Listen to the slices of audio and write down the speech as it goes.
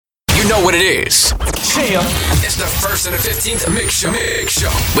know what it is. Yeah. It's the 1st and the 15th Mix Show.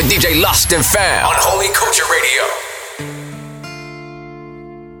 With DJ Lost and Found on Holy Culture Radio.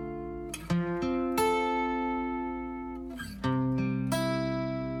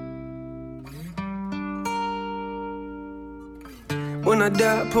 When I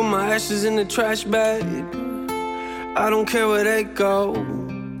die, put my ashes in the trash bag. I don't care where they go.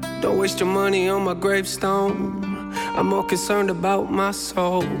 Don't waste your money on my gravestone. I'm more concerned about my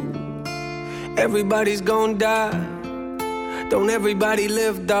soul. Everybody's gonna die. Don't everybody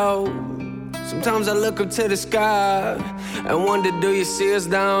live though? Sometimes I look up to the sky and wonder, do you see us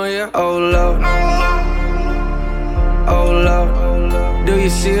down here? Oh Lord, oh Lord, do you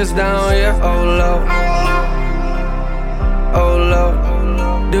see us down here? Oh Lord, oh Lord,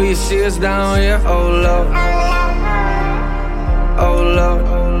 do you see us down here? Oh Lord, oh Lord,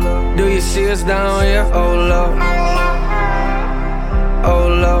 do you see us down here? Oh Lord, oh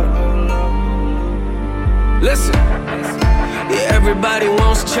Lord. Listen, yeah, everybody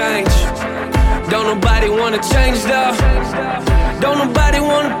wants change. Don't nobody wanna change though. Don't nobody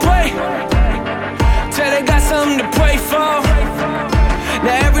wanna pray till they got something to pray for.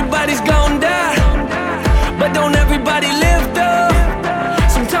 Now everybody's gonna die, but don't everybody live though?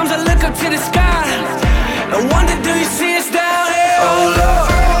 Sometimes I look up to the sky and wonder, do you see us down here? Oh Lord,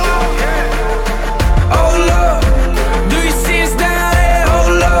 oh Lord, do you see us down here? Oh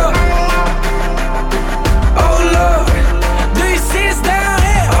Lord, oh Lord, do you see us down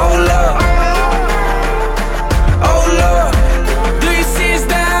here? Oh Lord, oh Lord, do you see us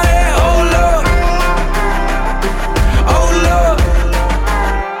down here? Oh Lord, oh Lord.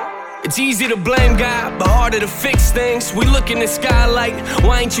 It's easy to blame God, but harder to fix things. We look in the sky like,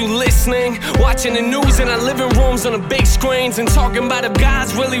 why ain't you listening? Watching the news in our living rooms on the big screens and talking about if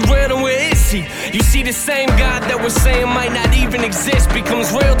God's really real, then where is he? You see the same God that we're saying might not even exist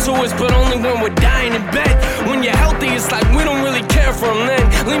becomes real to us, but only when we're dying in bed. When you're healthy, it's like we don't really care for him then.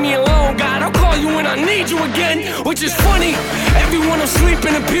 Leave me alone, God, I'll call you when I need you again. Which is funny, everyone will sleep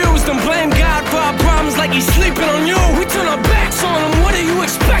in the pews and blame God for our problems like he's sleeping on you. We turn our backs on him, what do you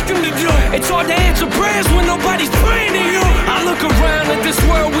expect him to do? It's hard to answer prayers when nobody's praying to you. I look around at this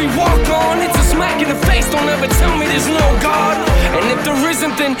world we walk on. It's a smack in the face, don't ever tell me there's no God. And if there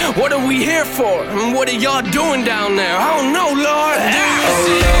isn't, then what are we here for? And what are y'all doing down there? I don't know, Lord. Do you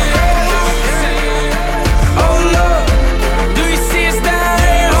see it? Oh Lord, do you see us down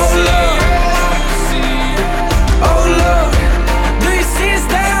here? Oh Lord, oh Lord, do you see us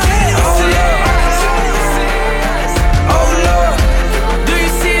down here? Oh Lord, oh Lord, do you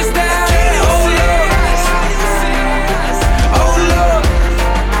see us down here? Oh Lord, oh Lord,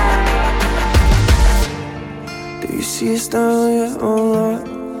 do you see us down here? Oh Lord,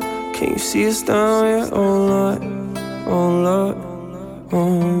 can you see us down here? Oh Lord, oh Lord,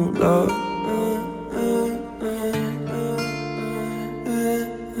 oh Lord.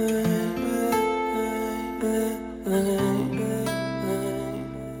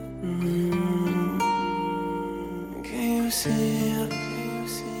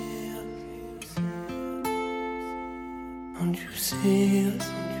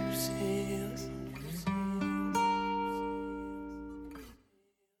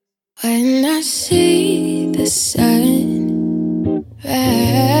 When I see the sun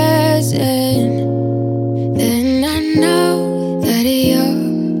rising, then I know that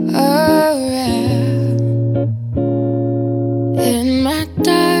you're around. In my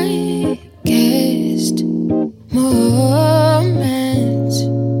darkest moments,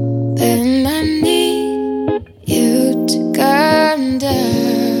 then I need you to come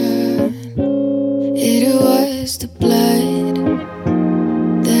down. It was the blood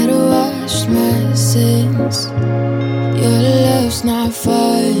that washed my sins. Your love's not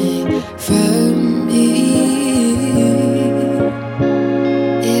far from me.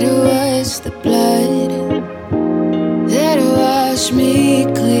 It was the blood that washed me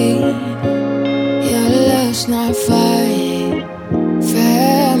clean. Your love's not far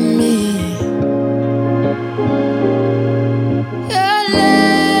from me.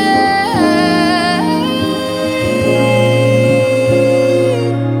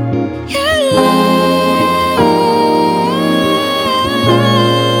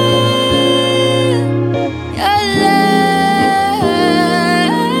 Your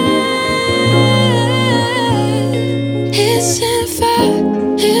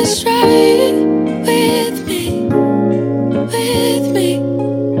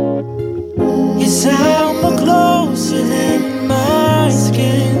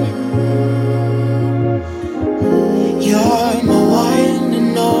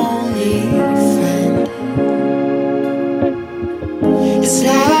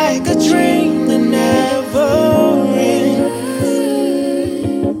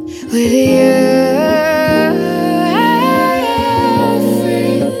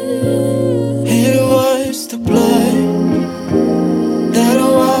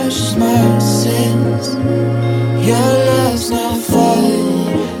that'll wash my sins. Your love's not far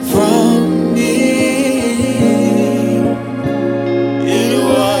from me. It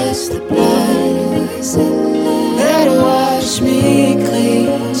was the blood that'll wash me clean.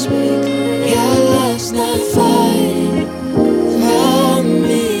 Your love's not far from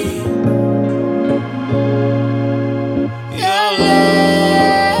me. Your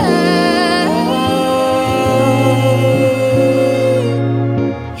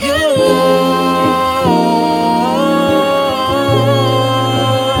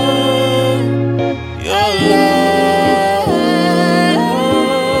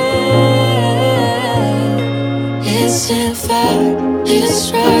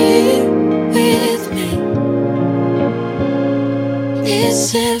it's right with me.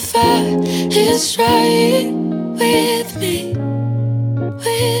 It's in fire, it's right with me.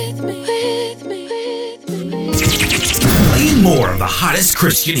 With me, with me, with me. Playing more of the hottest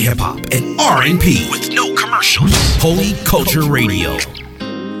Christian hip-hop and R&B with no commercials. Holy Culture Radio.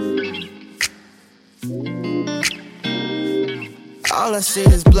 All I see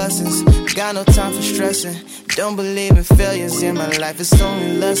is blessings, got no time for stressing. Don't believe in failures in my life, it's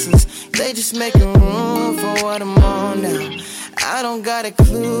only lessons. They just making room for what I'm on now. I don't got a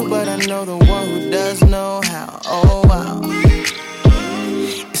clue, but I know the one who does know how. Oh wow.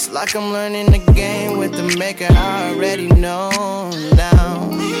 It's like I'm learning the game with the maker I already know now.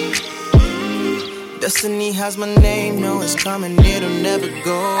 Destiny has my name, know it's coming, it'll never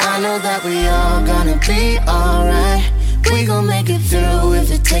go. I know that we all gonna be alright. We gon' make it through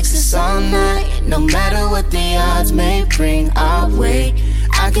if it takes us all night. No matter what the odds may bring our way,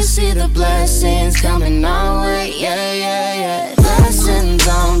 I can see the blessings coming our way. Yeah, yeah, yeah. Blessings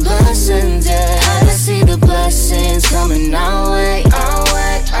on blessings, yeah. I can see the blessings coming our way. Our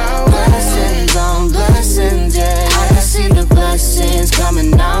way, our way. Blessings on blessings, yeah. I can see the blessings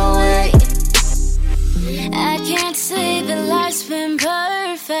coming our way. I can't say that life's been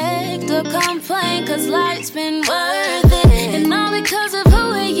perfect or complain, cause life's been worth it. And all because of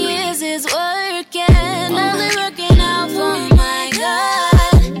who he is working, only working out for my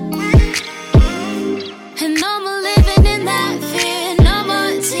God. And no more living in that fear, no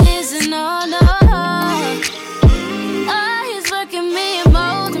more tears and oh no. Oh, he's working me and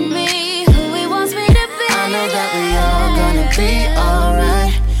molding me, who he wants me to be. I know that we all gonna be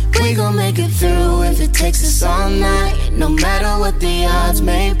alright. We gon' make it through if it takes us all night. No matter what the odds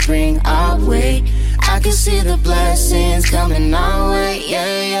may bring our way, I can see the blessings coming our way. Yeah,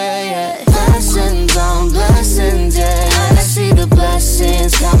 yeah, yeah. Blessings on blessings, yeah. I can see the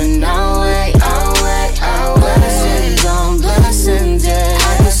blessings coming our way. Our way, our way. Blessings on blessings, yeah.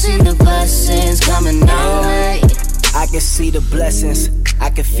 I can see the blessings coming our way. I can see the blessings, I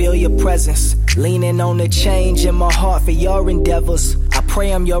can feel your presence. Leaning on the change in my heart for your endeavors. I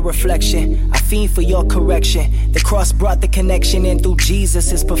pray I'm your reflection, I fiend for your correction. The cross brought the connection, and through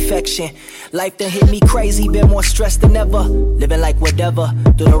Jesus is perfection. Life done hit me crazy, been more stressed than ever. Living like whatever,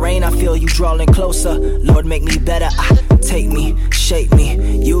 through the rain I feel you drawing closer. Lord, make me better, take me, shape me,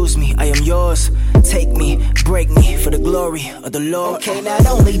 use me, I am yours. Take me, break me for the glory of the Lord. Okay, not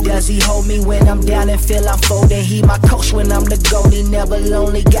only does he hold me when I'm down and feel I'm folding, he my coach when I'm the goalie, never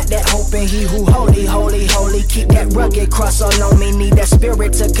lonely. Got that hope in he who holy, holy, holy. Keep that rugged cross all on me, need that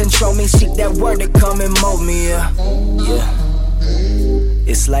spirit to control me. Seek that word to come and mold me, yeah.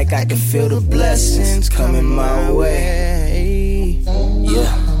 It's like I can feel the blessings coming my way.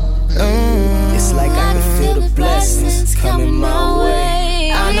 Yeah. It's like I can feel the blessings coming my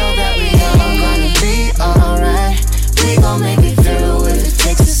way. I know that we all gonna be alright. We gon' make it through if it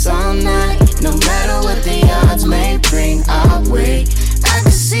takes us all night. No matter what the odds may bring our way, I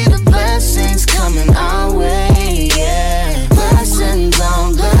can see the blessings coming our way, yeah. Blessings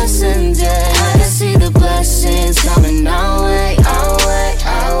on blessings, yeah. I can see the blessings coming our way, our way,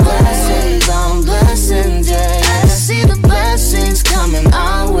 our way. Blessings on blessings, yeah. I can see the blessings coming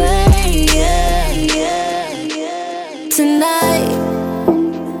our way, yeah, yeah, yeah. Tonight,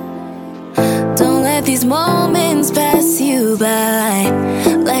 don't let these moments pass you by.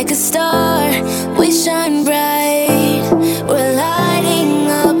 Like a star, we shine bright. We're lighting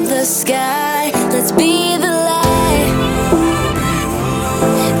up the sky. Let's be the light.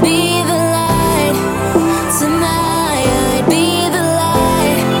 Be the light. Tonight, be the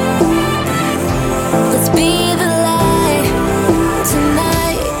light. Let's be the light.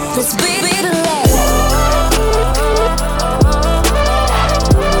 Tonight, let's be the light.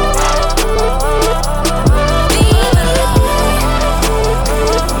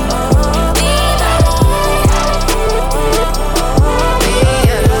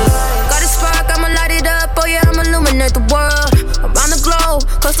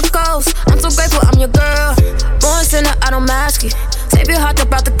 your girl. Born sinner, I don't mask it. Save your heart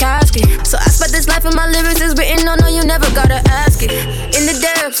up out the casket. So I spent this life and my lyrics is written. No, you never gotta ask it. In the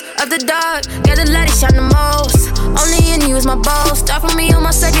depths of the dark, yeah, the light shine the most. Only in you is my boast. Start from me on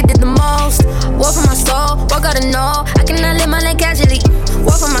my second, did the most. War for my soul, what gotta know. I cannot live my life casually.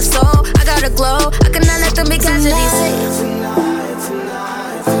 War for my soul, I gotta glow. I cannot let them be casualties.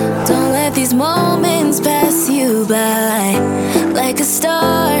 Don't let these moments pass you by. Like a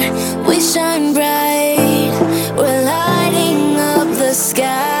star, we shine bright. We're lighting up the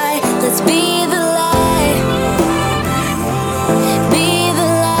sky. Let's be the light. Be the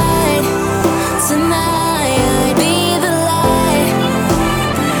light tonight. Be the light.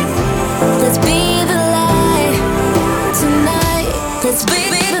 Let's be the light tonight. Let's be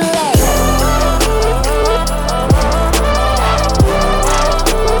the light.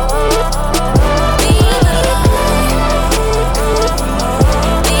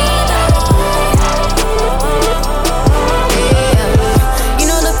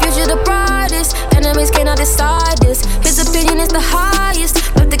 Decide this. His opinion is the highest.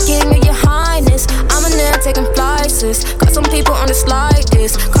 Love the king of your highness. I'm in there taking flights. Got some people on the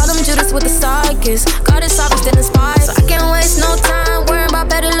slightest. Call them Judas with the sidekicks. God is obvious that inspires. So I can't waste no time worrying about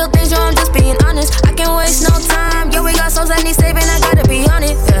better little things. Yo, I'm just being honest. I can't waste no time. Yo, we got souls that need saving. I gotta be on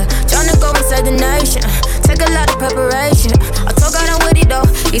it. Yeah. Trying to go and save the nation. Take a lot of preparation. I told God I'm with it though.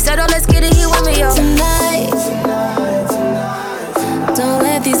 He said, oh, let's get it. He with me, yo. Tonight. Don't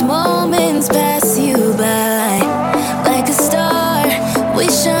let these moments pass you by. Like a star, we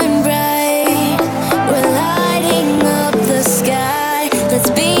shine bright. We're lighting up the sky. Let's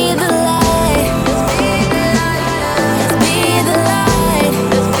be the light. Let's be the light. Tonight, let's be the light.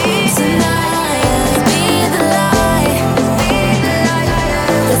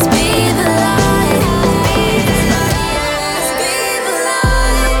 Let's be the light. Let's be the light.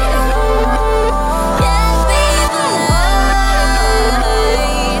 Yeah, be the light.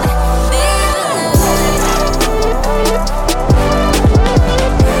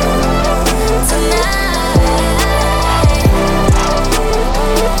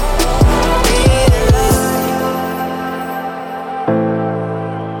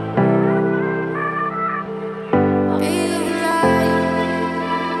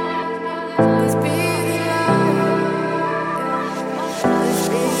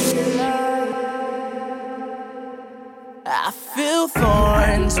 I feel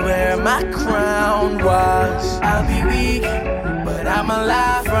thorns where my crown was. I'll be weak, but I'm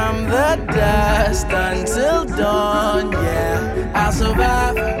alive from the dust until dawn. Yeah, I'll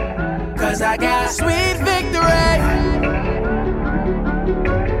survive, cause I got sweet victory.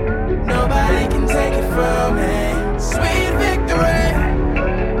 Nobody can take it from me. Sweet victory,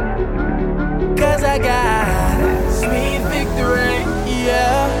 cause I got sweet victory.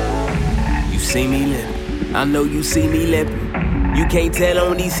 Yeah. You see me living, I know you see me lippin'. You can't tell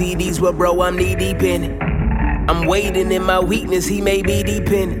on these CDs, well, bro, I'm knee deep in it. I'm waiting in my weakness, he may be deep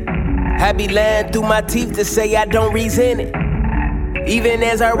in it. I be lying through my teeth to say I don't resent it. Even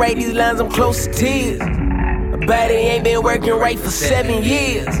as I write these lines, I'm close to tears. My body ain't been working right for 7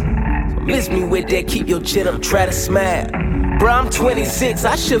 years. So miss me with that, keep your chin up, try to smile. Bro, I'm 26,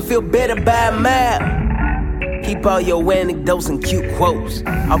 I should feel better by a mile. Keep all your anecdotes and cute quotes.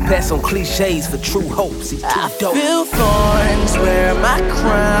 I'll pass on cliches for true hopes. See, I feel thorns where my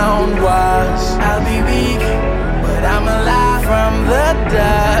crown was. I'll be weak, but I'm alive from the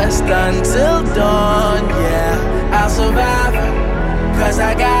dust until dawn. Yeah, I'll survive, cause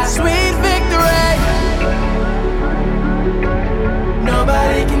I got sweet victory.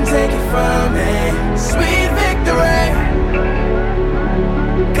 Nobody can take it from me. Sweet victory,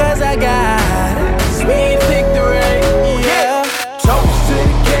 cause I got sweet victory, yeah. Toast to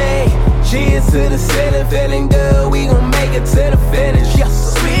the king, cheers to the ceiling. Feeling good, we gon' make it to the finish.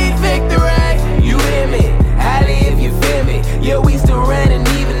 Yes, sweet victory. You hear me? Highly if you feel me. Yeah, we still running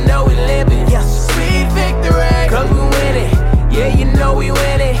even though we limping. Yes, sweet victory. Cause we winning. Yeah, you know we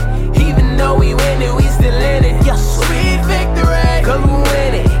winning. Even though we winning, we still in it. Yes, sweet victory. Cause we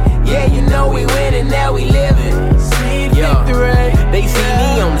winning. Yeah, you know we winning, now we living. Sweet victory. They see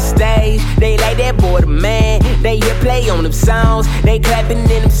me on the stage, they like that boy the man. They hear play on them songs, they clapping in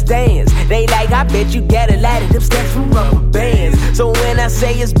them stands. They like, I bet you got a lot of them steps from rubber bands. So when I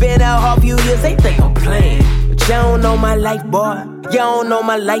say it's been a half few years, they think I'm playing. But you don't know my life, boy. You don't know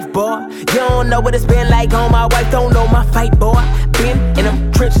my life, boy. You don't know what it's been like on my wife, don't know my fight, boy. Been in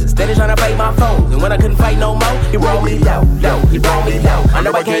them trenches, steady trying to fight my foes. And when I couldn't fight no more, he rolled me low, he rolled me low. I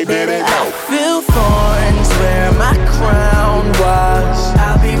know I can't bear it low. I feel thorns where my crown was.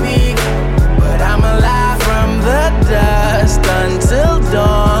 I'll be weak, but I'm alive from the dust until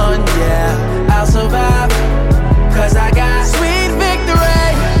dawn. Yeah, I'll survive.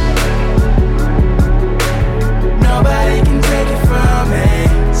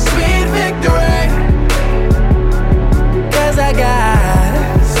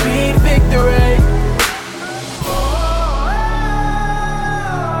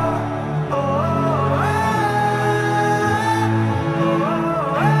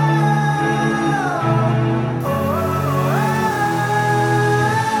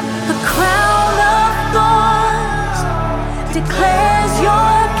 declares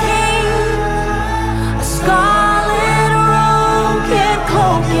you're king. A scarlet robe can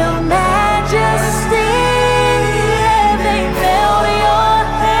cloak your majesty. They nailed your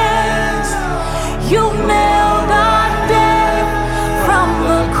hands. You nailed our death. From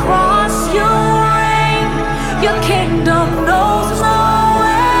the cross you reign. Your kingdom knows no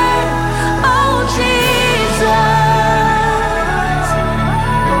end. Oh Jesus,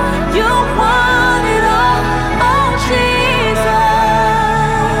 you won it all. Oh Jesus,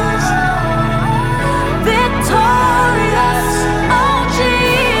 victorious. Oh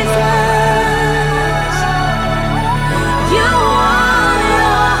Jesus, you won it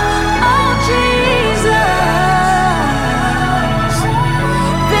all. Oh Jesus,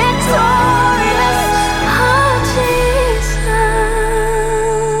 victorious. Oh Jesus.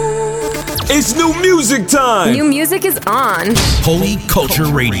 It's new music time. New music is on. Holy Culture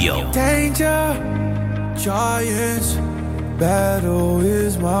Radio. Danger, giants, battle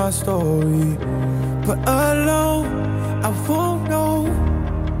is my story. But alone, I won't know.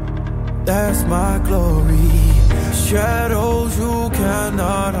 That's my glory. Shadows, you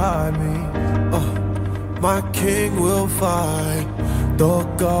cannot hide me. My king will fight. The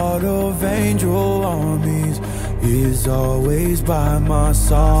God of angel armies is always by my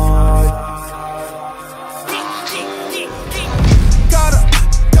side.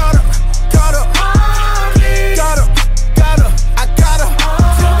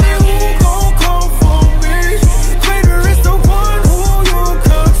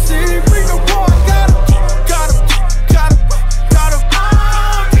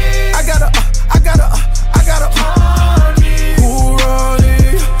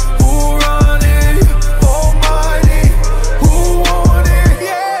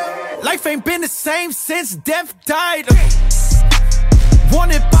 Since death died,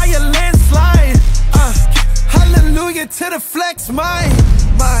 wanted by a landslide. Hallelujah to the flex, my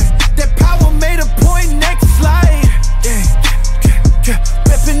that power made a point. Next slide,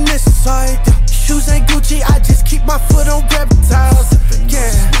 reppin' this side. Shoes ain't Gucci, I just keep my foot on reptiles.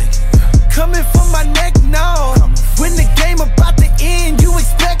 Yeah, coming for my neck now. When the game about to end, you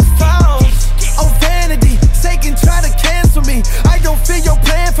expect fouls. Oh vanity, Satan try to cancel me. I don't feel your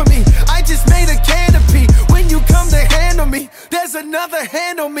plan for me. I just made a canopy. When you come to handle me, there's another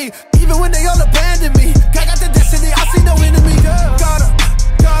hand on me. Even when they all abandon me, I got the destiny, I see no enemy. Gotta,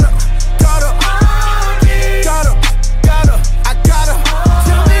 I gotta.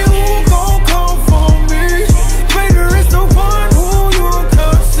 Tell me who gon' come for me. Greater is the one who you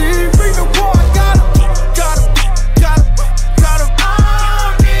can see. Bring the war, I gotta.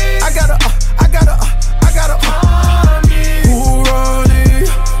 Who run it?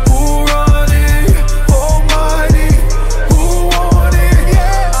 Almighty, who want it?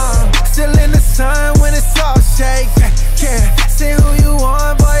 Yeah. Still in the sun when it's all shake. Yeah, say who you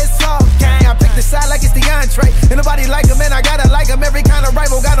want, boy, it's all gang. I pick the side like it's the entree. Ain't nobody like him, and I gotta like him. Every kind of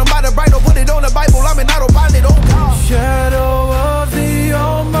rival got him by the bridle. Put it on the Bible, I'm an autopilot. Oh God. Shadow of the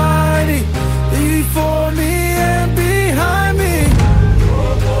Almighty, before me and behind me.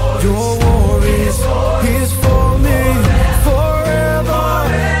 Your war is for me forever.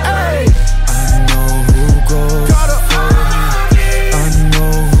 Hey, I know who goes for me. I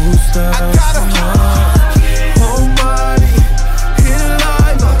know who stands for me. Almighty, hidden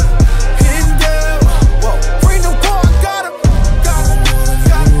light, hidden devil. Bring the war, I got him.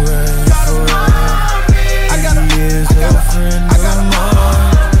 I got him.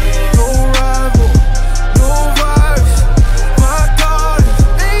 No rival, no vibes. My God is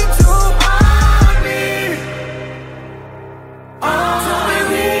angel army. Tell me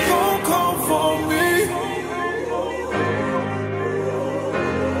who gon' come for me.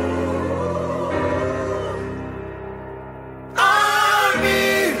 Army.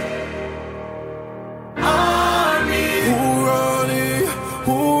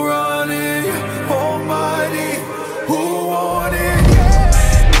 Who run it? Almighty, who want it?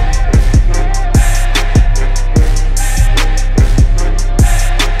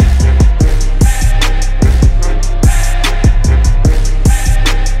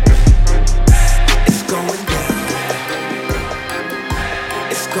 It's going down.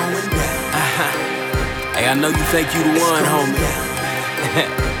 It's going down. Hey, I know you think you the one, homie.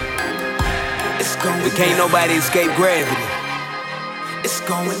 It's going But can't nobody escape gravity. It's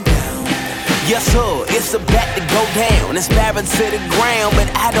going down. Yes, sir, it's about to go down. It's barren to the ground,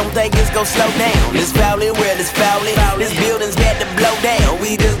 but I don't think it's gonna slow down. It's fouling, well, it's fouling. This building's about to blow down.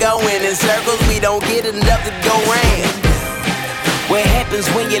 We just going in circles, we don't get enough to go round. What happens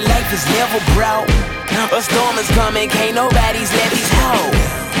when your life is never brought? A storm is coming, can't nobody's let these hold.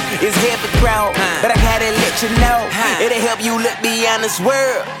 It's half a crowd, but I gotta let you know. It'll help you look beyond this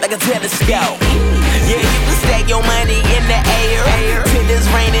world like a telescope. Yeah, you can stack your money in the air till there's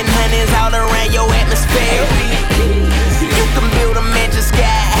raining honeys all around your atmosphere. You can build a mansion sky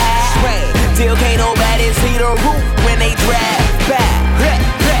high till can't nobody see the roof when they drive by.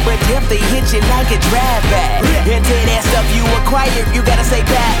 But if they hit you like a drive-by, until that stuff you acquired, you gotta say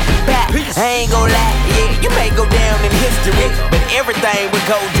bye, bye. I ain't gon' lie, yeah, you may go down in history, but everything will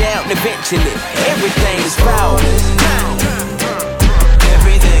go down eventually. Everything is falling.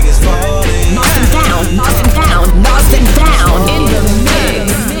 Everything is falling. Knock them down, knock them down, knock them down. In the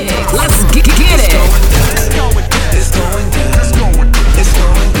mix. Let's get it. It's going down. It's going down. It's going down. It's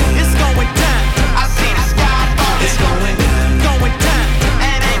going down. It's going down. I see the sky falling. It's going down. Going down.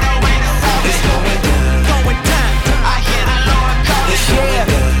 And ain't no way to stop it. It's going down. Going down. I hear the Lord calling. It's going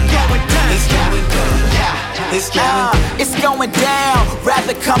down. Going down. It's going down. Yeah. It's going down. It's going down.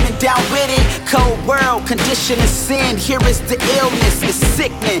 Rather coming down with it. Cold world, condition of sin. Here is the illness. It's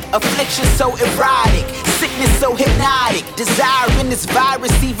sickening. Affliction so erotic. Sickness so hypnotic. Desiring this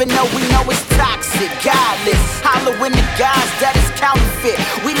virus even though we know it's toxic. Godless. Hollowing the gods that is counterfeit.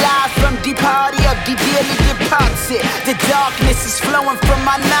 We live from the party of the dearly departed. The darkness is flowing from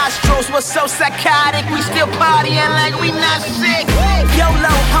my nostrils. We're so psychotic. We still partying like we not sick.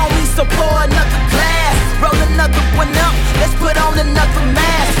 YOLO homies, so pour another glass. Roll another one up. Let's put on another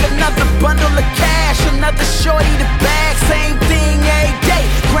mask. Another bundle of cash. Another shorty to bag. Same thing every day.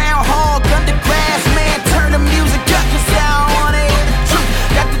 Groundhog under grass. Man, turn the music up, cause I don't wanna hear the truth.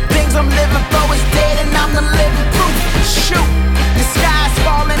 Got the things I'm living for is dead and I'm the living proof. Shoot, the sky's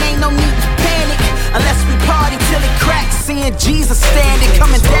falling, ain't no need to panic. Unless we party till it cracks. Seeing Jesus standing,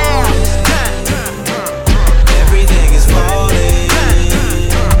 coming down. Everything is falling.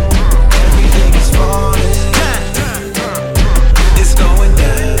 Everything is falling. It's going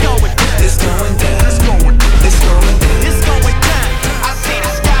down. It's going down. It's going down. It's going down. It's going down. I see the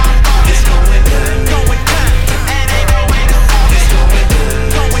sky falling. It's going down. Going down. And ain't no way to stop it. It's going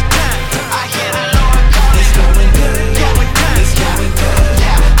down. Going down. I hear the Lord calling. It's going down. Going down. It's going down.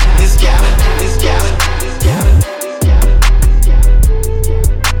 Yeah. It's going down. It's going down.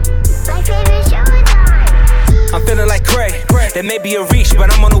 I'm feeling like Cray. There may be a reach, but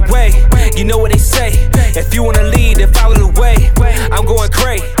I'm on the way. You know what they say. If you wanna lead, then follow the way. I'm going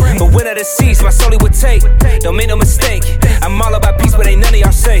cray, but when I deceased, my soul would take. Don't make no mistake. I'm all about peace, but ain't none of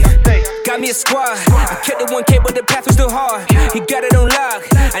y'all safe. Got me a squad. I kept the 1K, but the path was still hard. He got it on lock.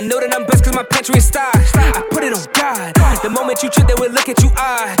 I know that I'm blessed cause my pantry is stocked. I put it on God. The moment you trip, they will look at you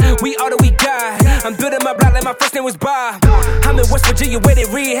odd. We all that we got. I'm building my block like my first name was Bob. I'm in West Virginia where they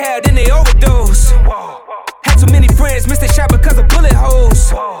rehab, then they overdose. Had too many friends, missed a shot because of bullet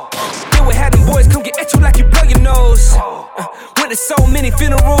holes. Then we had them boys come get at you like you blow your nose. Went to so many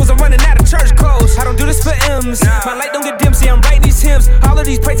funerals, I'm running out of church clothes. I don't do this for M's. My light don't get dim, see I'm writing these hymns. All of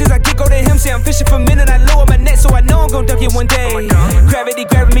these praises I get go to him. Say I'm fishing for men and I lower my net, so I know I'm gon' dunk it one day. Gravity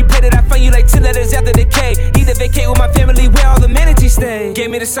grabbing me, pray that I find you like 10 letters after decay. Either vacate with my family where all the manatees stay. Gave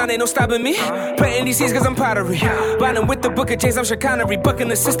me the sign, ain't no stopping me. Planting these seeds cause I'm pottery. Bonding with the book of James, I'm chicanery. Bucking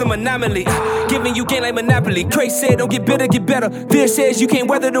the system anomaly. Giving you game like Monopoly. Cray said don't get bitter, get better. Fear says you can't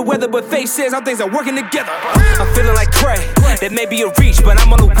weather the weather, but faith says all things are working together. I'm feeling like Cray. There may be a reach, but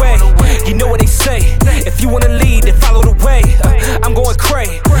I'm on the way. You know what they say. If you wanna lead, then follow the way. I'm going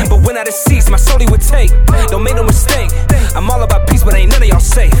cray, but when I deceased, my soul would take. Don't make no mistake. I'm all about peace, but ain't none of y'all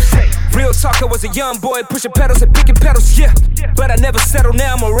safe. Real talk, I was a young boy pushing pedals and picking pedals, yeah. But I never settle,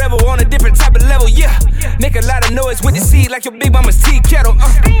 now I'm a rebel on a different type of level, yeah. Make a lot of noise with the seed like your big mama's tea kettle.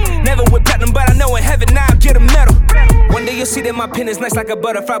 Never with platinum, but I know in heaven now I'll get a medal. One day you'll see that my pen is nice like a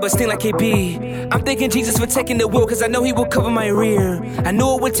butterfly, but sting like KB. I'm thanking Jesus for taking the wheel, cause I know he will cover my rear. I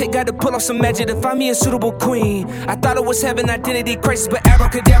knew it would take God to pull off some magic to find me a suitable queen. I thought it was heaven, identity crisis, but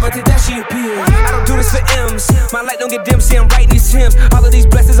abracadabra, to that she appeared. I don't do this for M's. My light don't get dim, see I'm writing these hymns. All of these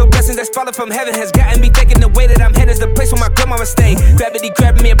blessings are blessings that's falling from heaven has gotten me thinking the way that I'm headed is the place where my grandmama stay. Gravity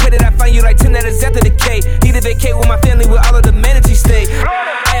grabbing me and pray that I find you like 10 letters after decay. Need to vacate with my family where all of the manatees stay.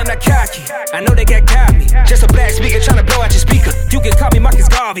 I am not cocky, I know they got me. Just a black speaker trying to blow out your speaker. You can call me Marcus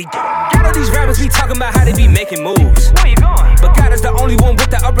Garvey. All of these rappers be talking about how they be making moves. Where you going? But God is the only one with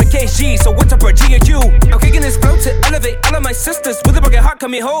the uppercase G. So what's up for G and U? I'm kicking this flow to elevate all of my sisters with a broken heart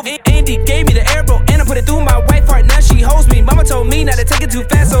coming home. Andy gave me the arrow and I put it through my wife heart. Now she holds me. Mama told me not to take it too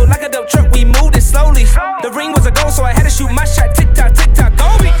fast, so like a dope truck we moved it slowly. The ring was a goal, so I had to shoot my shot. Tick tock, go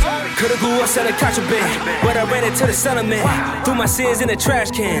me. Coulda grew up selling contraband, but I ran into the son of man. Threw my sins in the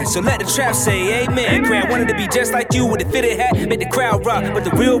trash can, so let the trap say amen. Pray I wanted to be just like you with a fitted hat, make the crowd rock. But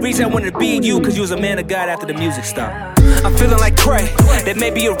the real reason I wanted to be you, cause you was a man of God after the music stopped. I'm feeling like Cray, that may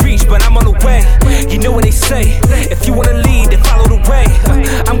be a reach, but I'm on the way. You know what they say, if you wanna lead, then follow the way.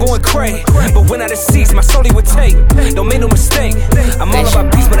 I'm going cray, but when I deceased, my soul he would take. Don't make no mistake, I'm all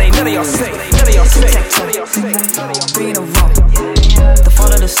about peace, but ain't none of y'all safe. None of y'all safe. Three in a row. The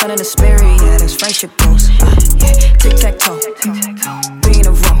fall of the sun and the spirit, yeah, that's friendship goes. Yeah, tic-tac-toe. 3 in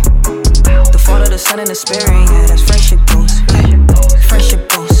a row. The fall of the sun and the spirit, yeah, that's friendship goes. Yeah, friendship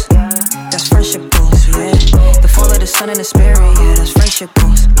goes. That's friendship goes, yeah. The fall of the sun and the spirit, yeah, that's friendship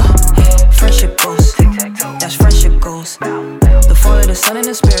goes. Friendship goes. That's friendship goes. The fall of the sun and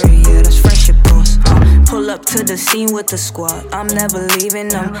the spirit, yeah, that's friendship goes. Pull up to the scene with the squad. I'm never leaving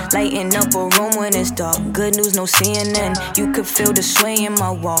them. Lighting up a room when it's dark. Good news, no CNN. You could feel the sway in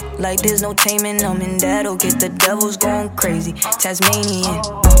my walk. Like there's no taming them. And that'll get the devils going crazy. Tasmanian.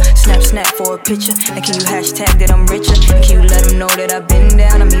 Snap, snap for a picture. And can you hashtag that I'm richer? And can you let them know that I've been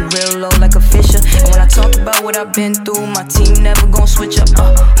down? I be real low like a fisher. And when I talk about what I've been through, my team never gon' switch up.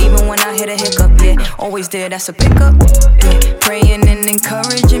 Even when I hit a hiccup, yeah. Always there, that's a pickup. Yeah. Praying and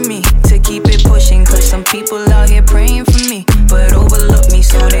encouraging me to keep it pushing. Cause some people out here praying for me, but overlook me,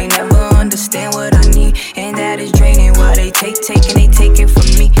 so they never understand what I need. And that is draining. While they take and they take it from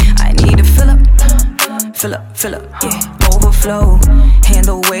me. I need to fill up, yeah, overflow. And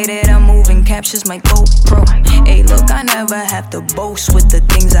the way that I'm moving captures my GoPro. Hey, look, I never have to boast with the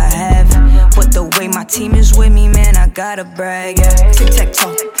things I have, but the way my team is with me, man, I gotta brag. Yeah.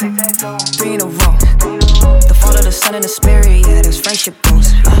 Tic-tac-toe, 3 in a row. The fall of the sun and the spirit, yeah, that's friendship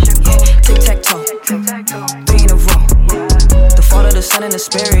goes. Yeah, tic-tac-toe, 3 in a row. The fall of the sun and the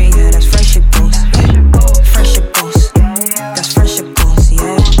spirit, yeah, that's friendship goes. Friendship goes. That's friendship goes,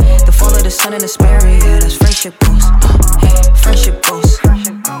 yeah. The fall of the sun and the spirit, yeah, that's friendship goes. Friendship goes.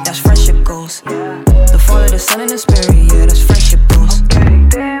 That's friendship goes. The fall of the sun and the spirit, yeah, that's friendship goes.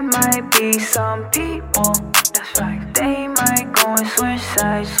 There might be some people, that's right, they might go and switch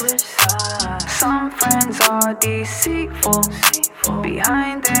sides. Some friends are deceitful,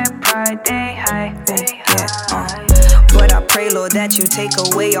 behind their pride they hide. But I pray, Lord, that you take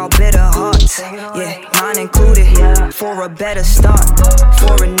away all bitter hearts, yeah, mine included, for a better start,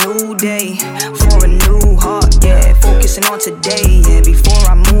 for a new day, for a new heart, yeah, focusing on today, yeah, before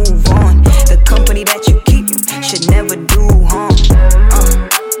I move on. The company that you keep should never do harm.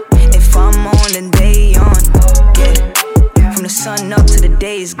 If I'm on, then they on, yeah, from the sun up to the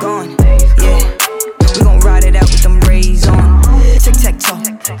day is gone, yeah, we gon' ride it out with them rays on. Tic-tac-toe,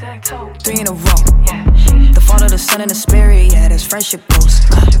 3 in a row. The fall of the sun and the spirit, yeah, that's friendship goes.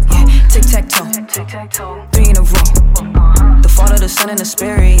 Yeah, tic-tac-toe, 3 in a row. The fall of the sun and the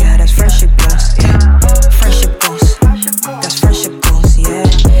spirit, yeah, that's friendship goes. Yeah, friendship goes. That's friendship goes, yeah.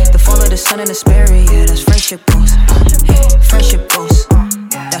 The fall of the sun and the spirit, yeah, that's friendship goes. Friendship goes.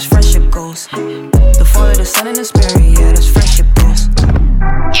 That's friendship goes. The fall of the sun and the spirit, yeah, that's friendship goes.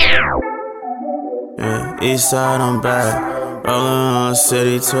 Yeah, east side, I'm back. Rolling on the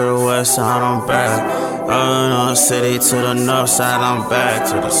city to the west side, I'm back. Rolling on the city to the north side, I'm back.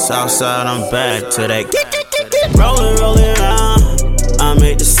 To the south side, I'm back. To that rolling around, I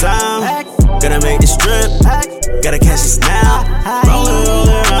make the sound. Gonna make this drip, gotta catch this now. Rolling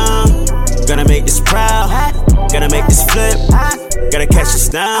around, gonna make this proud. Gonna make this flip, gotta catch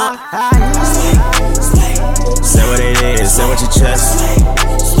this now. Say what it is, say what your chest.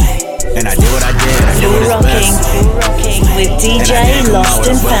 And I did what I did, I did what it's best. You're rocking with DJ Lost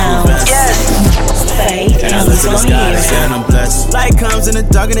and Found. Faith and I look to the sky and say I'm blessed. Light comes in the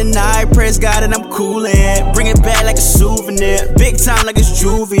dark of the night, praise God and I'm coolin'. Bring it back like a souvenir, big time like it's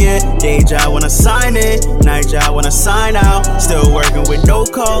Juvian. Day job when I sign it, night job when I sign out. Still working with no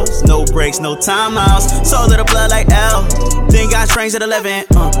calls, no breaks, no timeouts. Soul of the blood like L, then got strange at 11.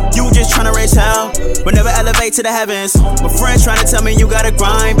 You just tryna raise hell, but never elevate to the heavens. My friends tryna tell me you gotta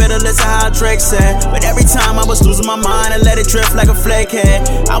grind, better listen how Drake said. But every time I was losing my mind and let it drift like a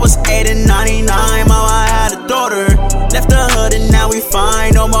flakehead. I was 8 and 99, how I had a daughter. Left the hood and now we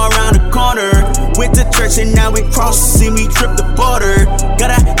fine, no more around the corner. Went to church and now we cross, see me trip the border.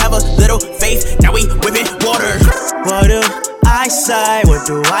 Gotta have a little faith, now we whipping water. What do I say? What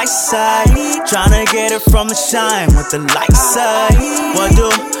do I say? Tryna get it from the shine, what the light say? What do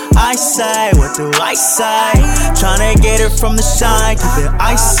I say? What do I say? Tryna get it from the shine, keep it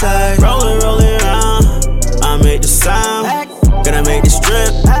I say. Rolling around, I make the sound. Gonna make this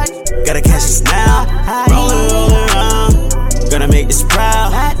drip, gotta catch this now. Rolling around, gonna make this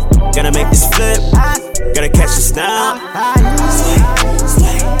proud. Gonna make this flip, gotta catch this now.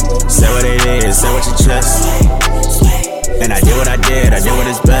 Say what it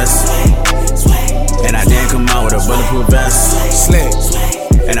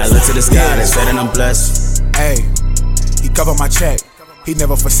say that I'm blessed. Hey, he covered my check. He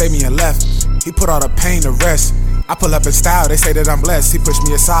never forsake me and left. He put all the pain to rest. I pull up in style, they say that I'm blessed. He pushed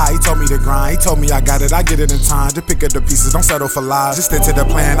me aside, he told me to grind. He told me I got it, I get it in time. Just pick up the pieces, don't settle for lies. Just stick to the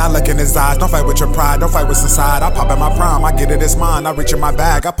plan, I look in his eyes. Don't fight with your pride, don't fight what's inside. I pop at my prime, I get it, it's mine. I reach in my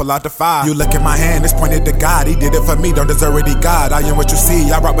bag, I pull out the fire. You look at my hand, it's pointed to God. He did it for me, don't deserve it, he God. I am what you see,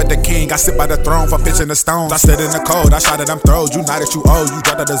 I rock with the king. I sit by the throne for pitching the stones. I stood in the cold, I shot at them throws. You know that you owe, you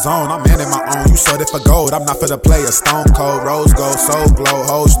dropped at the zone. I'm in my own, you sold it for gold. I'm not for the play, a stone cold, rose gold, soul glow,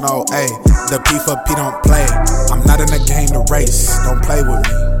 hoes know. Ayy, the P for P don't play. I'm not in the game to race, don't play with me.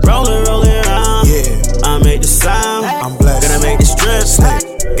 Rollin' around, yeah, I make the sound. I'm blessed, gonna make this drip slip.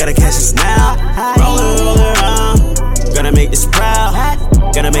 Gotta catch this now. Rollin' around, gonna make this proud.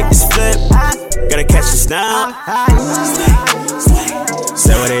 Gonna make this flip, gotta catch this now.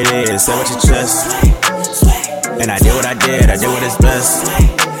 Say what it is, say what you just. And I did what I did what is best.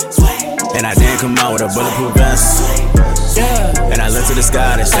 And I didn't come out with a bulletproof vest. And I looked to the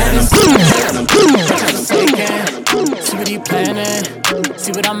sky and said I'm see what he planning,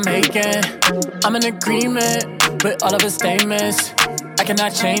 see what I'm making. I'm in agreement with all of his statements. I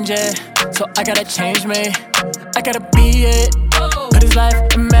cannot change it, so I gotta change me. I gotta be it, put his life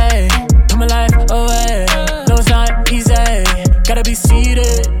in me, put my life away. No, it's not easy, gotta be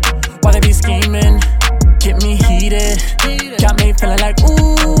seated while they be scheming. Get me heated, got me feeling like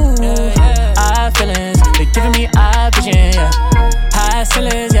ooh, I feelings, they giving me eye vision, yeah. High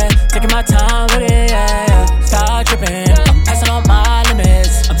ceilings, yeah, taking my time with it, yeah. Start tripping, I'm passing on my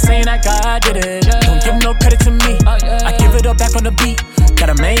limits. I'm saying that God did it, don't give no credit to me. I give it up back on the beat.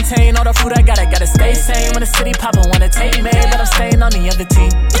 Gotta maintain all the food I gotta stay sane. When the city poppin', wanna take me, but I'm staying on the other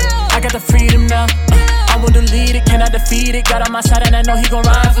team. I got the freedom now, I won't delete it, cannot defeat it. God on my side and I know he gon'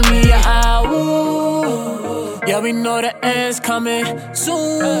 ride for me, yeah, ooh. Yeah, we know the end's coming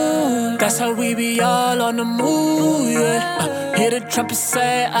soon. That's how we be all on the move, yeah. Hear the trumpet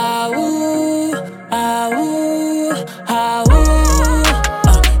say, ah, ooh, ah, ooh, ah, ooh.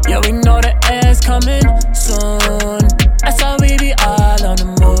 Yeah, we know the end's coming soon. That's how we be all on the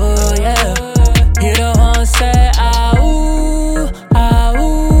move, yeah. Hear the horn say, ah, ooh, ah,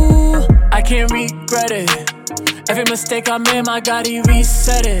 ooh. I can't regret it. Every mistake I made, my God, he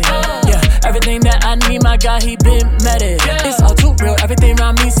reset it. Yeah, everything that I need, my God, he been met it. It's all too real, everything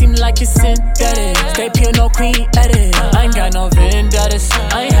around me seem like it's synthetic. Stay pure, no queen edit. I ain't got no vendettas,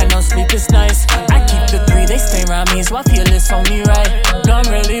 I ain't had no sleepless nights. I keep the three, they stay around me, so I feel it's only right. No, I'm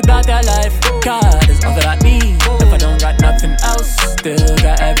really about that life. God is all that I need. If I don't got nothing else, still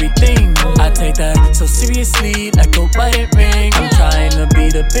got everything. I take that so seriously, like a wedding ring. I'm trying to be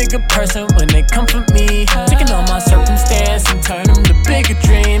the bigger person when they come for me. Taking all my circumstance and turn them to bigger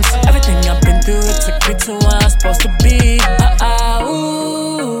dreams. Everything I've been through, it took me to where I'm supposed to be.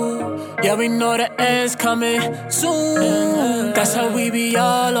 Ooh. Yeah, we know the end's coming soon. That's how we be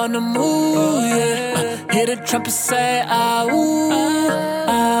all on the move, yeah. Hear the trumpet say, ah, ooh,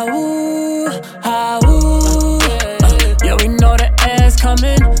 ah, ooh, ah, ooh. Yeah, we know the end's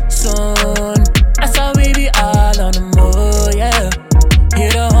coming soon. That's how we be all on the move, yeah.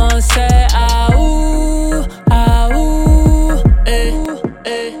 Hear the horn say, ah, ooh, ah, ooh, eh,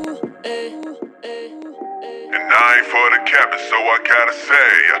 eh, eh. And I ain't for the captain, so I gotta say,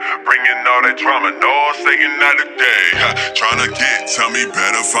 bringing all that drama, no saying not today. Tryna get, tell me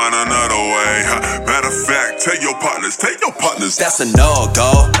better find another way. Matter of fact, tell your partners, that's a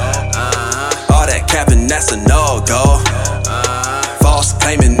no-go. All that capping, that's a no-go. False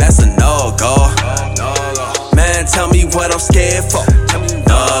claiming, that's a no-go. Man, tell me what I'm scared for.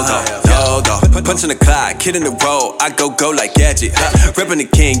 No-go. Punching the clock, kid in the road, I go like gadget. Ripping the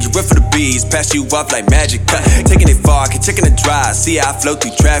king, you rip for the bees, pass you off like magic. Taking it far, keep checking the drive, see how I flow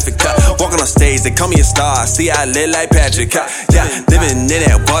through traffic. Walking on stage, they call me a star, see how I live like Patrick. Yeah, living in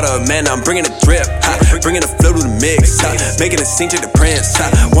that water, man, I'm bringing a drip. Bringing the flow to the mix, making it sing to the prince.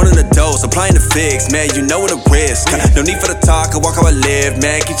 One of the dose, applying the fix, man, you know what the risk. No need for the talk, I walk how I live,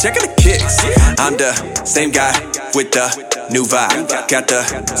 man, keep checking the kicks. I'm the same guy with the new vibe. Got the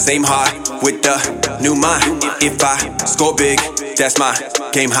same heart with the new mind. If I score big, that's my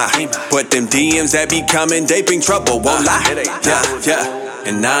game high. But them DMs that be coming, they bring trouble, won't lie. Yeah.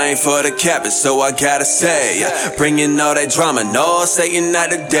 And I ain't for the capping, so I gotta say, bringing all that drama, no saying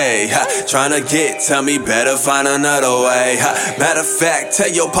not today. Tryna get, tell me better find another way. Matter of fact, tell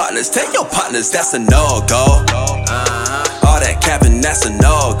your partners, that's a no-go. All that capping, that's a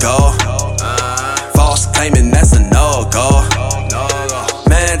no-go. False claiming, that's a no-go.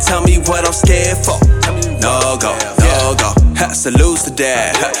 Man, tell me what I'm scared for. No-go. Salute to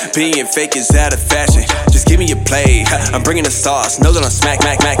that. Being fake is out of fashion. Just give me a plate. I'm bringing the sauce. Know that I'm smack,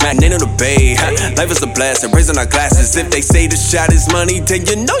 name the bay. Life is a blessing, raising our glasses. If they say the shot is money, then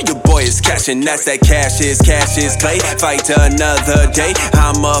you know your boy is cashing. That's that cash is play. Fight another day.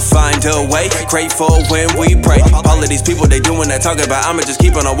 I'ma find a way. Grateful when we pray. All of these people, they doing that talking about. I'ma just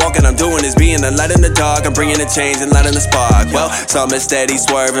keep on walking. I'm doing is being the light in the dark. I'm bringing the change and lighting the spark. Well, some is steady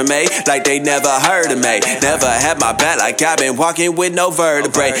swerving me like they never heard of me. Never had my back like I've been walking with no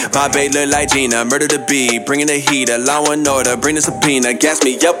vertebrae. My babe look like Gina, murder the beat, bringing the heat, law and order, bring the subpoena, gas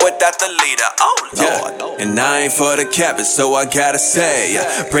me up without the leader. Oh yeah, and I ain't for the cappers, so I gotta say,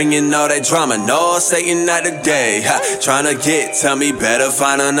 bringing all that drama, no Satan not today. Tryna get, tell me better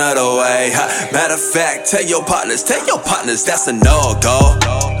find another way. Matter of fact, tell your partners, that's a no-go.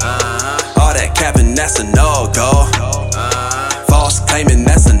 All that capping, that's a no-go. False claiming,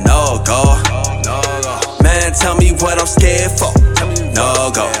 that's a no-go. Man, tell me what I'm scared for.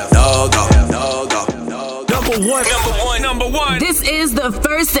 No-go. Number one. This is the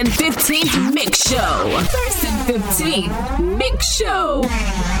 1st and 15th Mix Show. 1st and 15th Mix Show. I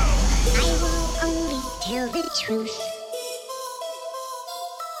will only tell the truth.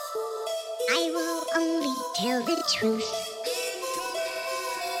 I will only tell the truth.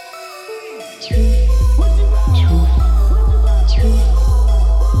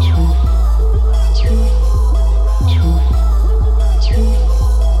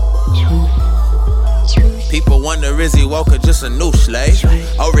 People wonder, is he woke or just a new slave?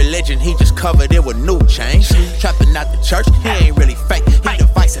 Oh, religion, he just covered it with new change. Trapping out the church, he ain't really fake. He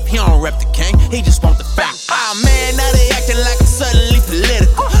divisive, he don't rep the king, he just want the fame. Ah man, now they acting like I'm suddenly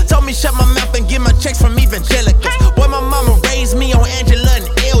political. Told me shut my mouth and get my checks from evangelicals. Boy, my mama raised me on Angela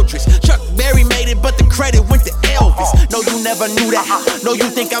and Eldridge. Chuck Berry made it, but the credit went to Elvis. No, you never knew that. No, you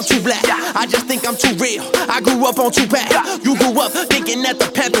think I'm too black. I just think I'm too real. I grew up on Tupac. You grew up thinking that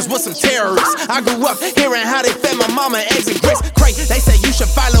the Panthers was some terrorists. I grew up hearing how they fed my mama eggs and grits. Craig, they say you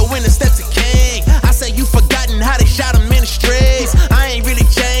should follow in the steps of King. I say you forgotten how they shot him in the streets. I ain't really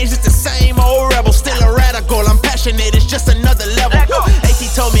changed, it's the same old rebel. Still a radical, I'm passionate, it's just another level. AT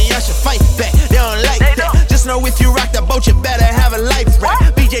told me I should fight back, they don't like that. Just know if you rock the boat, you better have a life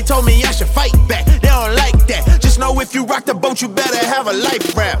raft. BJ told me I should fight back, they don't like that. Just know if you rock the boat, you better have a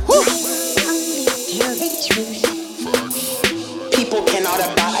life raft. People cannot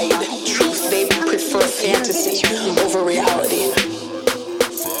abide truth, they prefer fantasy over reality.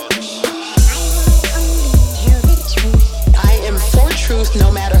 I am for truth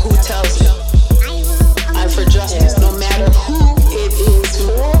no matter who tells it. I'm for justice no matter who it is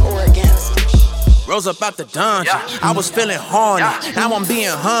for or against. Rose up out the dungeon, I was feeling horny. Now I'm being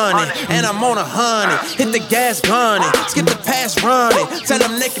honey, and I'm on 100. Hit the gas gunning, skip the pass running. Tell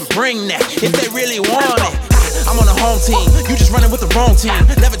them they can bring that if they really want it. I'm on the home team, you just running with the wrong team.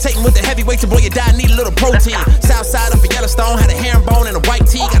 Levitating with the heavyweights, boy, you die, need a little protein. Southside up in Yellowstone, had a herringbone and a white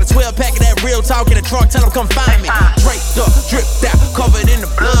tee. Got a 12-pack of that real talk in the trunk, tell them come find me. Draped up, dripped out, covered in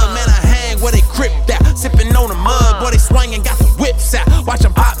the blood. Man, I hang where they cripped out. Sipping on the mud, boy, they swinging, got the whips out. Watch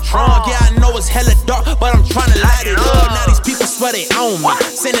them pop trunk, yeah, I know it's hella dark, but I'm trying to light it up. Now these people swear they own me.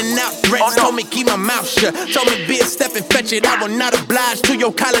 Sending out threats, told me keep my mouth shut. Told me be a step and fetch it. I will not oblige to your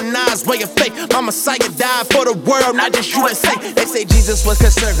colonized way of faith. My Messiah died for the world, not just USA. They say Jesus was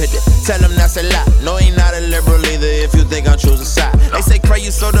conservative, tell them that's a lie. No, he not a liberal either if you think I'm choosing side. They say Cray,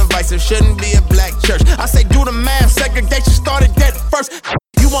 you so divisive, shouldn't be a black church. I say do the math, segregation started that first.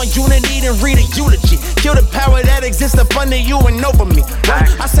 You want unity, then read a eulogy. Kill the power that exists up under you and over me.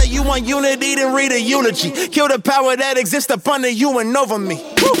 I say you want unity, then read a eulogy. Kill the power that exists up under you and over me.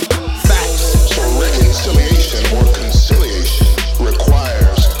 Facts. So reconciliation or conciliation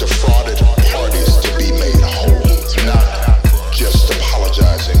requires defrauded parties to be made whole, not just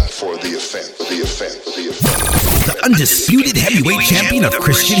apologizing for the offense. The undisputed heavyweight champion of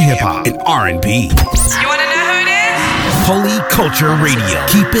Christian hip-hop and R&B. You wanna know who it is? Holy Culture Radio.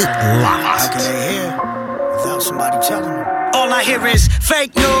 Keep it locked. How can they hear without somebody telling them? All I hear is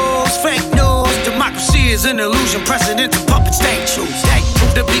fake news, fake news. Democracy is an illusion, precedent to puppet statues. They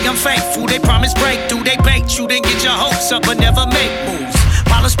prove to be unfaithful, they promise breakthrough. They bait you, then get your hopes up, but never make moves.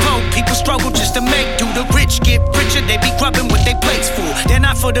 While it's broke, people struggle just to make do. The rich get richer, they be grubbing with their plates full. They're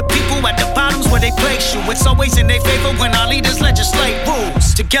not for the people at the bottoms where they place you. It's always in their favor when our leaders legislate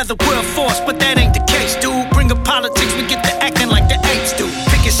rules. Together we're a force, but that ain't the case, dude. Bring up politics, we get to acting like the apes do.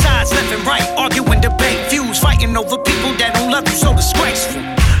 Picking sides left and right, arguing, debate views. Fighting over people that don't love you, so disgraceful.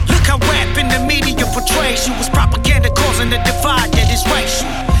 Look how rap in the media portrays you as propaganda causing a divide that is racial.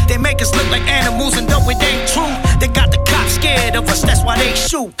 They make us look like animals and though it ain't true, they got the cops scared of us, that's why they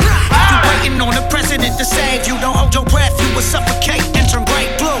shoot. You waiting on the president to save you, don't hold your breath. death, you would suffocate and turn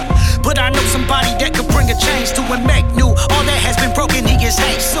bright blue. But I know somebody that could bring a change to and make new. All that has been broken, he is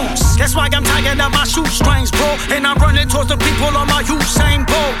Jesus. That's why I'm tying up my shoestrings, bro. And I'm running towards the people on my Usain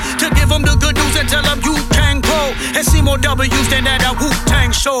Bolt to give them the good news and tell them you can grow and see more W's than at a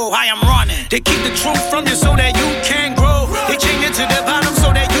Wu-Tang show. I am running. They keep the truth from you so that you can grow. They chain you to the bottom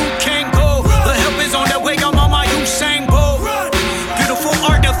so that you can go. The help is on the way, I'm on my Usain Bolt. Beautiful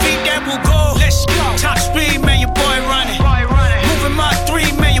art, the feet that will go. Let's go. Top speed, man, your boy running. Moving my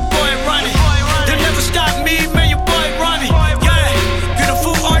 3, man, your boy running. They'll never stop me, man, your boy running. Yeah,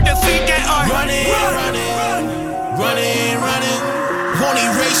 beautiful art, the feet that are running. Won't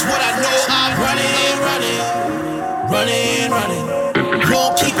erase what I know, I'm running.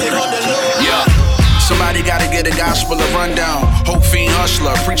 Won't keep it on the low. Yeah. Somebody gotta get a gospel a rundown. Hope fiend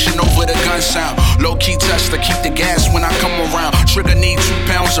hustler, preaching over the gun sound. Low key tester, keep the gas when I come around. Trigger need 2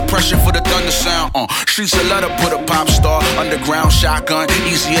 pounds of pressure for the thunder sound. Streets a letter, put a pop star. Underground shotgun,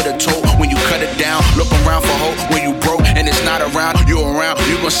 easier to tote when you cut it down. Look around for hope when you broke and it's not around. You around,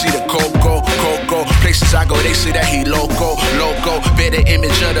 you gon' see the Coco. Places I go, they say that he loco. Bear the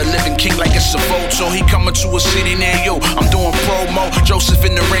image of the living king like it's a photo. He coming to a city near you. I'm doing promo. Joseph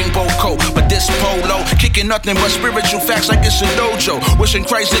in the rainbow coat, but this polo kicking nothing but spiritual facts like it's a dojo. Wishing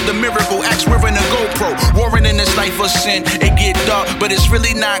Christ did the miracle acts, wearing a GoPro. Warring in this life of sin, it get dark, but it's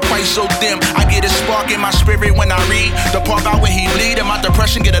really not quite so dim. I get a spark in my spirit when I read the part out when he bleed. And my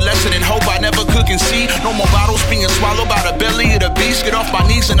depression get a lesson in hope I never could concede. No more bottles being swallowed by the belly of the beast. Get off my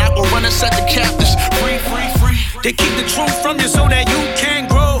knees and I go run and set the captives free. They keep the truth from you so that you can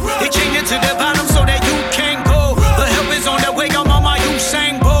grow. They chain you to the bottom so that you can go. The help is on the way, I'm on my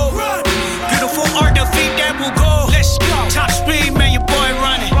Usain Bolt. Beautiful art, the feet that will go. Let's go. Top speed, man, your boy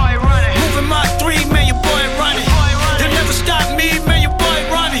running. Moving my 3, man, your boy running. They'll never stop me, man, your boy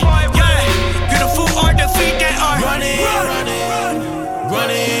running. Yeah, beautiful art, the feet that are running.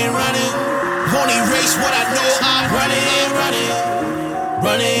 Won't erase what I know, I'm running.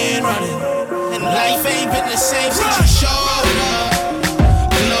 And life ain't been the same since you showed up.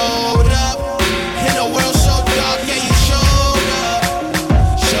 Glowed up. In a world so dark, yeah, you showed up.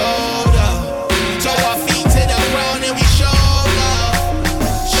 Throw our feet to the ground and we showed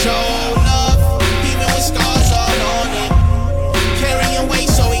love. Even with scars all on it. Carrying weight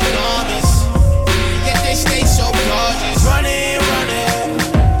so enormous. Yet they stay so gorgeous. Running.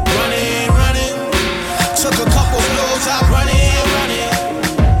 Took a couple blows out running.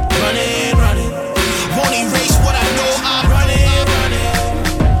 Won't erase what I know, I'm running.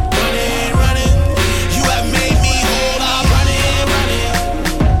 You have made me whole, I'm running.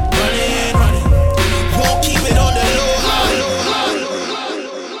 Won't keep it on the low,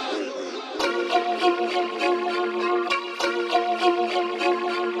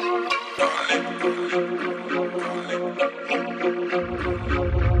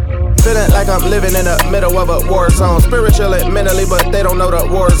 Feeling like I'm living in the middle of a war zone. Spiritual and mentally, but they don't know the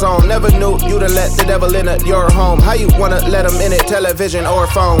war zone. Never knew you to let the devil in your home. How you wanna let him in it, television or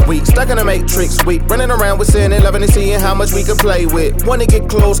phone? We stuck in a matrix, we running around with sin and loving and seeing how much we could play with. Wanna get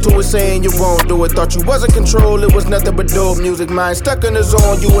close to it, saying you won't do it. Thought you was in control, it was nothing but dope music. Mind stuck in the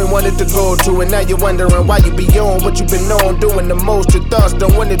zone, you ain't wanted to go to. And now you're wondering why you be on what you been on. Doing the most, your thoughts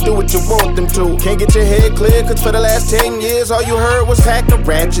don't wanna do what you want them to. Can't get your head clear, cause for the last 10 years, all you heard was hack a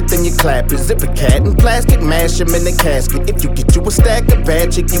ratchet, then you clap it. Zip a cat in plastic, mash him in the casket. If you get you a stack of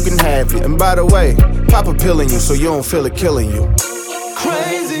bad chick, you can have it. And by the way, pop a pill in you so you don't feel it killing you.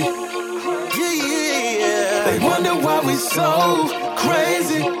 Crazy, yeah. They wonder why we so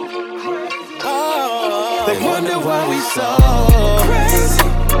crazy. They wonder why we so crazy.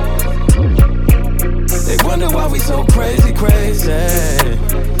 They wonder why we so crazy.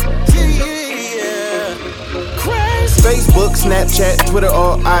 Facebook, Snapchat, Twitter,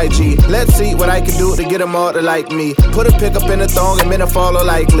 or IG. Let's see what I can do to get them all to like me. Put a pick up in a thong and men to follow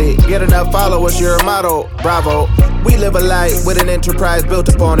likely. Get enough followers, you're a model. Bravo. We live a life with an enterprise built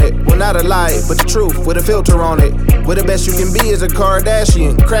upon it. Well, not a lie, but the truth with a filter on it. Where the best you can be is a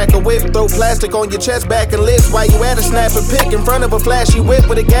Kardashian. Crack a whip, throw plastic on your chest, back and lips. While you at a snap a pic in front of a flashy whip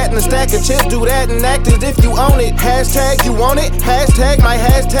with a gat and a stack of chips. Do that and act as if you own it. Hashtag you want it. Hashtag my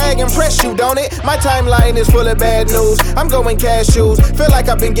hashtag impress you, don't it? My timeline is full of bad news. I'm going cashews. Feel like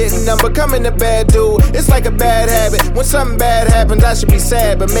I've been getting them, becoming a bad dude. It's like a bad habit. When something bad happens, I should be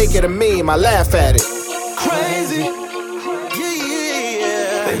sad, but make it a meme. I laugh at it. Crazy,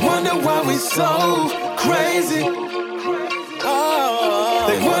 yeah. They wonder why we so crazy.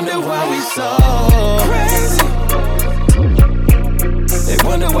 They wonder why we so crazy. They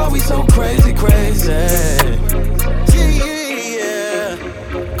wonder why we so crazy. Yeah.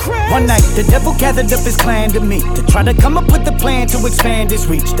 Crazy. One night, the devil gathered up his clan to meet, to try to come up with a plan to expand his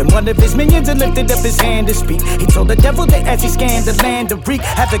reach. Then one of his minions had lifted up his hand to speak. He told the devil that as he scanned the land to wreak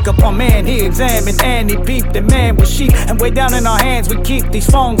havoc upon man, he examined and he peeped. The man was sheep, and way down in our hands we keep these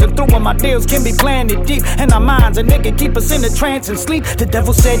phones. And through them our deals can be planted deep in our minds, and they can keep us in a trance and sleep. The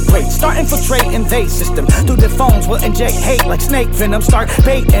devil said, great, start infiltrating they system. Through their phones we'll inject hate like snake venom. Start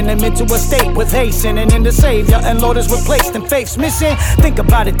baiting them into a state with hate, sinning in the savior, and Lord is replaced and faith's missing. Think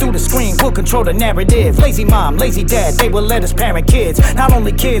about it through the screen, we'll control the narrative. Lazy mom, lazy dad, they will let us parent kids. Not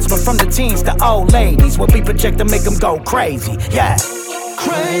only kids, but from the teens to old ladies. What we project to make them go crazy, yeah.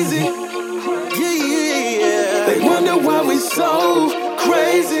 Crazy, yeah. They wonder why we so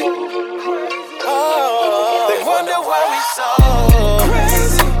crazy. Oh, they wonder why we so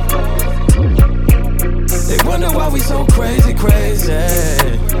crazy. They wonder why we so crazy, crazy. Yeah,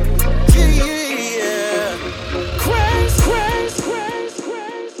 crazy, crazy, crazy,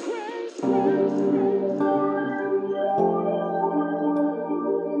 crazy.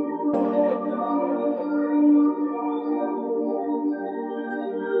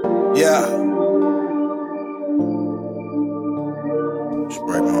 Yeah. Just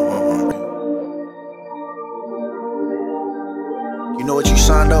break my heart. You know what you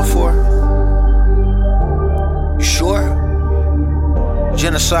signed up for? You sure?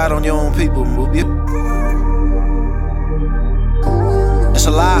 Genocide on your own people, Mubi. It's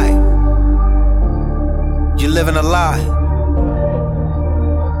a lie. You're living a lie.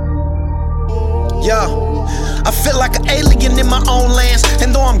 Yeah. I feel like an alien in my own lands.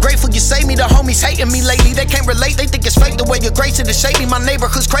 And though I'm grateful you saved me, the homies hating me lately. They can't relate, they think it's fake the way your grace it is shady. My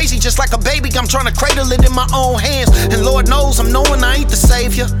neighborhood's crazy, just like a baby. I'm trying to cradle it in my own hands. And Lord knows I'm knowing I ain't the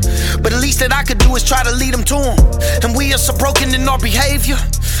savior, but the least that I could do is try to lead them to him. And we are so broken in our behavior,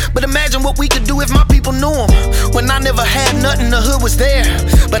 but imagine what we could do if my people knew him. When I never had nothing, the hood was there,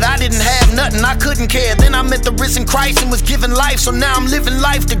 but I didn't have nothing, I couldn't care. Then I met the risen Christ and was given life, so now I'm living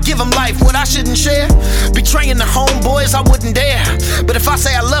life to give him life. What I shouldn't share, betraying the homeboys, I wouldn't dare. But if I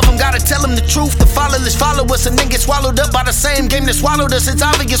say I love him, gotta tell him the truth. The fatherless follow us and then get swallowed up by the same game that swallowed us. It's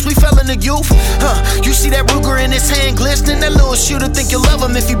obvious we fell in the youth. You see that Ruger in his hand glistening, that little shooter think you'll love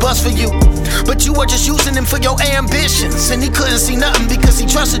him if he bust for you, but you were just using him for your ambitions. And he couldn't see nothing because he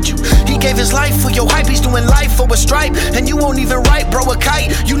trusted you. He gave his life for your hype, he's doing life for a stripe. And you won't even write, bro, a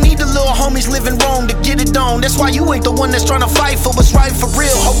kite. You need the little homies living wrong to get it on. That's why you ain't the one that's trying to fight for what's right for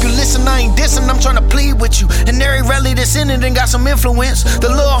real. Hope you listen, I ain't dissing, I'm trying to plead with you. And there ain't rarely that's in it and got some influence. The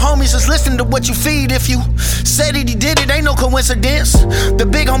little homies is listening to what you feed. If you said it, he did it, ain't no coincidence. The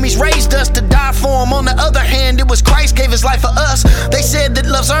big homies raised us to die for him. On the other hand, it was Christ gave his life for us. They said that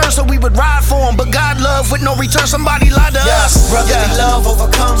love's earned, so we would ride for him. But God love with no return, somebody lied to us. Brotherly love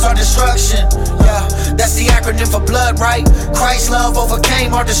overcomes our destruction. Yeah, that's the acronym for blood, right? Christ's love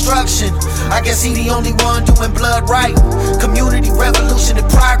overcame our destruction. I guess he the only one doing blood right. Community, revolution, and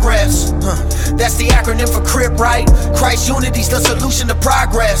progress. That's the acronym for CRIP, right? Christ unity's the solution to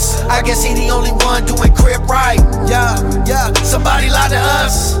progress. I guess he the only one doing CRIP right. Yeah, yeah. Somebody lied to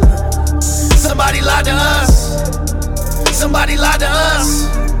us. Somebody lied to us. Somebody lied to us.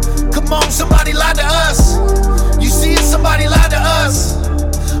 Come on, somebody lied to us. You see it, somebody lied to us.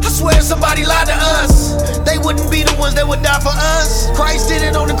 I swear somebody lied to us. They wouldn't be the ones that would die for us. Christ did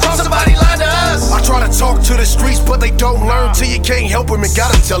it on the cross, somebody lied to us. I try to talk to the streets, but they don't learn. Till you can't help them and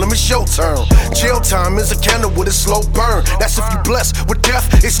gotta tell them it's your turn. Jail time is a candle with a slow burn. That's if you blessed with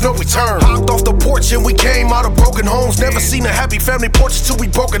death, it's no return. Hopped off the porch and we came out of broken homes. Never seen a happy family portrait till we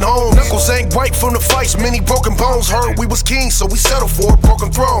broken home. Knuckles ain't white from the fights, many broken bones. Heard we was kings, so we settled for a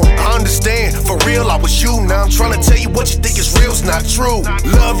broken throne. I understand, for real I was you. Now I'm trying to tell you what you think is real's not true.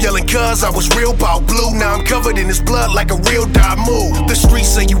 Love yelling cuz I was real bout blue. Now I'm covered in his blood like a real die move. The streets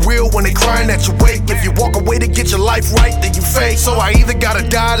say you real when they crying at your wake. If you walk away to get your life right, then you fake. So I either gotta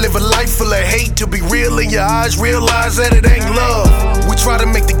die, live a life full of hate, to be real in your eyes, realize that it ain't love. We try to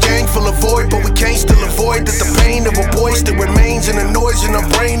make the gang full of void, but we can't still avoid that the pain of a boy still remains, and the noise in our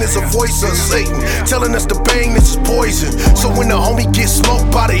brain is a voice of Satan telling us to bang, this is poison. So when the homie gets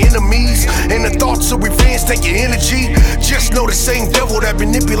smoked by the enemies and the thoughts of revenge take your energy, just know the same devil that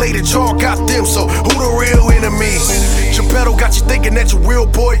manipulated y'all got them. So who the real enemy? Geppetto got you thinking that you real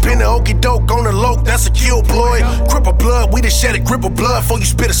boy. Pin the okey doke on the loke, that's a kill boy. Grip of blood, we done shed a grip of blood. Before you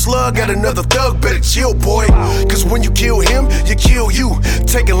spit a slug at another thug, better chill boy. Cause when you kill him, you kill you.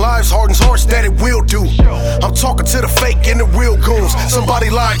 Taking lives hardens hearts, that it will do. I'm talking to the fake and the real goons. Somebody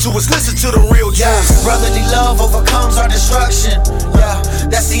lied to us, listen to the real Jews. Yeah, brotherly love overcomes our destruction. Yeah,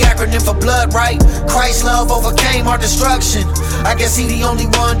 that's the acronym for blood, right? Christ's love overcame our destruction. I guess he the only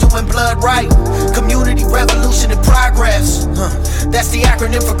one doing blood right. Community, revolution, and progress. progress. That's the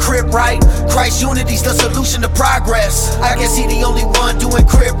acronym for crib right. Christ unity's the solution to progress. I guess he the only one doing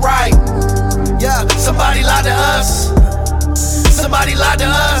crib right. Yeah, somebody lied to us. Somebody lied to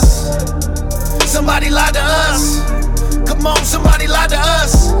us. Somebody lied to us. Come on, somebody lied to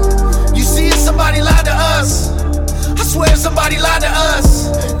us. You see it, somebody lied to us. I swear somebody lied to us.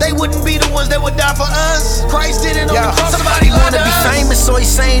 They wouldn't be the ones that would die for us. Christ did it on the cross. Somebody lied to us. He wanna be famous, so he's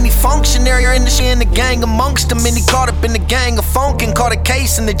saying he functionary or in the gang amongst them. And he caught up in the gang of funk and caught a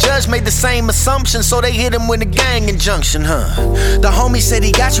case. And the judge made the same assumption, so they hit him with a gang injunction, The homie said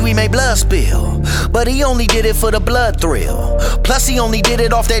he got you, he made blood spill. But he only did it for the blood thrill. Plus he only did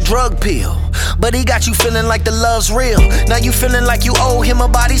it off that drug pill. But he got you feeling like the love's real. Now you feeling like you owe him a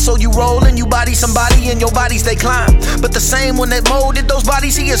body, so you roll and you body somebody and your bodies they climb. But the same one that molded those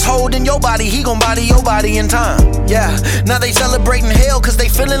bodies, he is holding your body, he gon' body your body in time. Yeah, now they celebrating hell cause they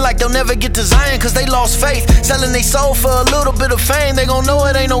feeling like they'll never get to Zion cause they lost faith. Selling they soul for a little bit of fame. They gon' know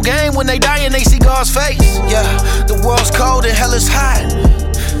it ain't no game when they die and they see God's face. Yeah, the world's cold and hell is hot.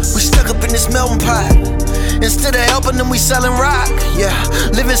 We stuck up in this melting pot. Instead of helping them, we selling rock. Yeah,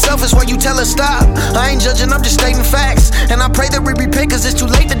 living selfish while you tell us stop. I ain't judging, I'm just stating facts. And I pray that we repent, cause it's too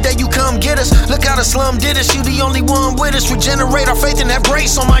late the day you come get us. Look how the slum did us, you the only one with us. Regenerate our faith and have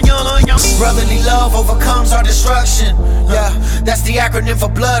grace on my young. Brotherly love overcomes our destruction. Yeah, that's the acronym for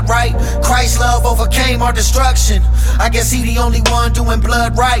blood, right? Christ's love overcame our destruction. I guess he the only one doing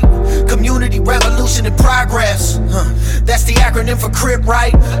blood right. Community, revolution, and progress. That's the acronym for crib,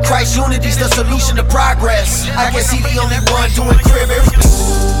 right? Christ unity's the solution to progress. I guess he the only one doing crib.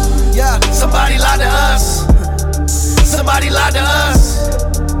 Yeah, somebody lied to us. Somebody lied to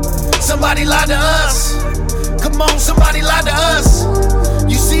us. Somebody lied to us. Come on, somebody lied to us.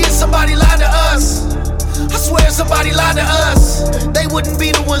 You see it, somebody lied to us. I swear somebody lied to us. They wouldn't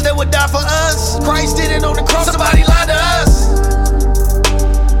be the ones that would die for us. Christ did it on the cross, somebody lied to us.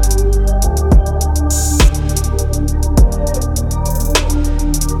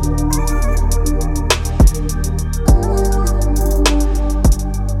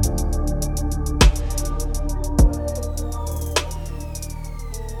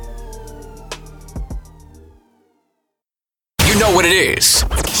 Know what it is.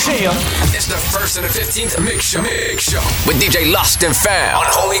 Yeah. It's the 1st and the 15th Mix Show with DJ Lost and Found on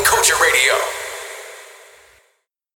Holy Culture Radio.